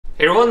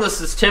Hey everyone, this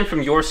is Tim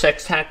from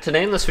YourSixTech.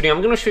 Today in this video,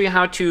 I'm going to show you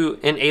how to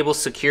enable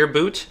secure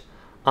boot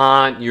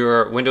on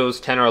your Windows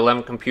 10 or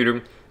 11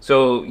 computer.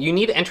 So you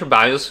need to enter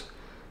BIOS,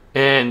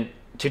 and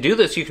to do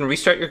this, you can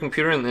restart your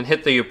computer and then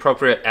hit the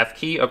appropriate F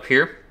key up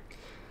here.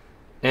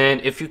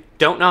 And if you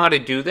don't know how to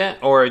do that,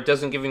 or it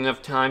doesn't give you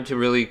enough time to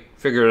really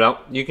figure it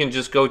out, you can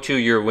just go to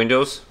your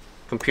Windows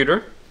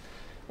computer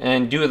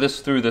and do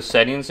this through the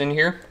settings in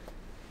here.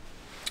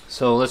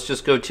 So let's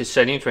just go to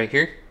settings right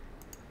here.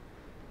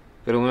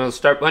 Go to Windows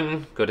Start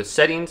button, go to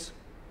Settings,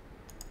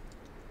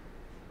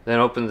 then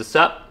open this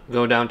up,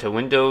 go down to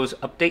Windows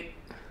Update,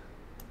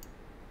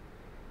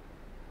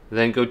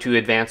 then go to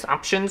Advanced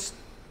Options,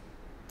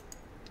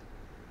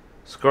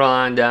 scroll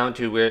on down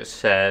to where it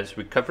says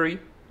Recovery,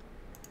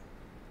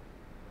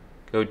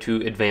 go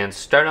to Advanced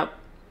Startup,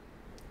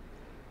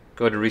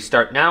 go to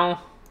Restart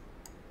Now,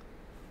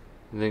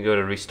 and then go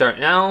to Restart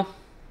Now.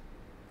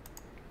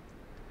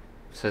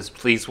 It says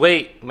please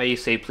wait. May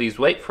say please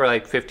wait for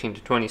like 15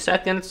 to 20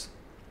 seconds.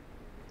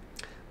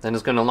 Then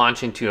it's going to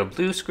launch into a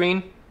blue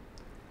screen.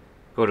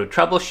 Go to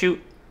Troubleshoot.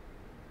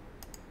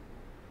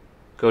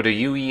 Go to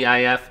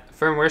UEFI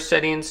Firmware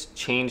Settings.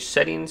 Change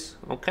Settings.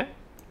 Okay.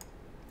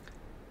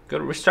 Go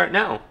to Restart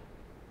Now.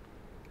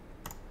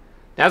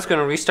 Now it's going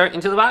to restart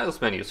into the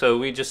BIOS menu. So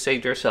we just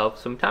saved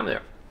ourselves some time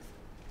there.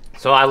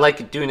 So I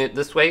like doing it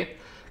this way,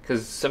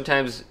 because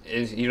sometimes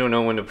you don't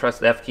know when to press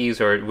the F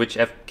keys or which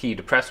F key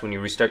to press when you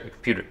restart your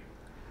computer.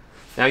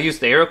 Now use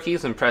the arrow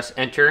keys and press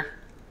Enter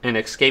and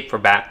Escape for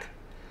back.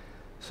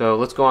 So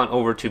let's go on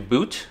over to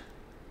Boot.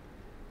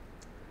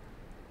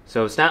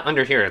 So it's not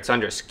under here, it's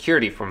under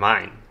Security for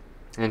mine.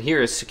 And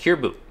here is Secure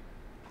Boot.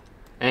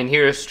 And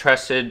here is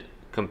Trusted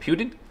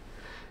Computing.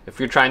 If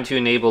you're trying to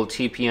enable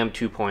TPM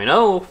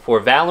 2.0 for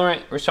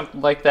Valorant or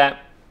something like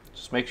that,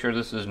 just make sure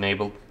this is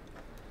enabled.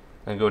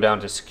 And go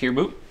down to Secure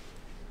Boot.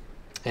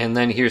 And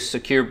then here's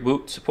Secure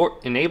Boot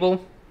Support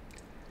Enable.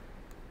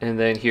 And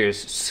then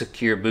here's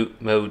Secure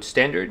Boot Mode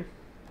Standard.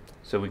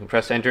 So we can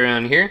press Enter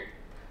on here.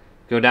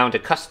 Go down to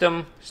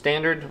Custom,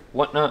 Standard,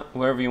 whatnot,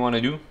 wherever you want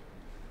to do.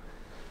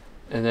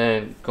 And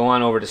then go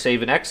on over to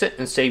Save and Exit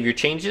and save your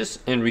changes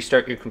and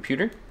restart your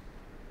computer.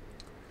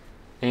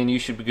 And you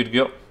should be good to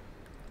go.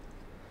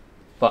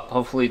 But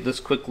hopefully this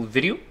quick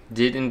video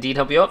did indeed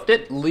help you out. If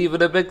it did, leave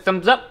it a big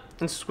thumbs up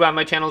and subscribe to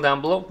my channel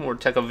down below. More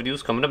tech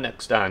videos coming up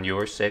next on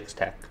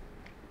YourSixTech.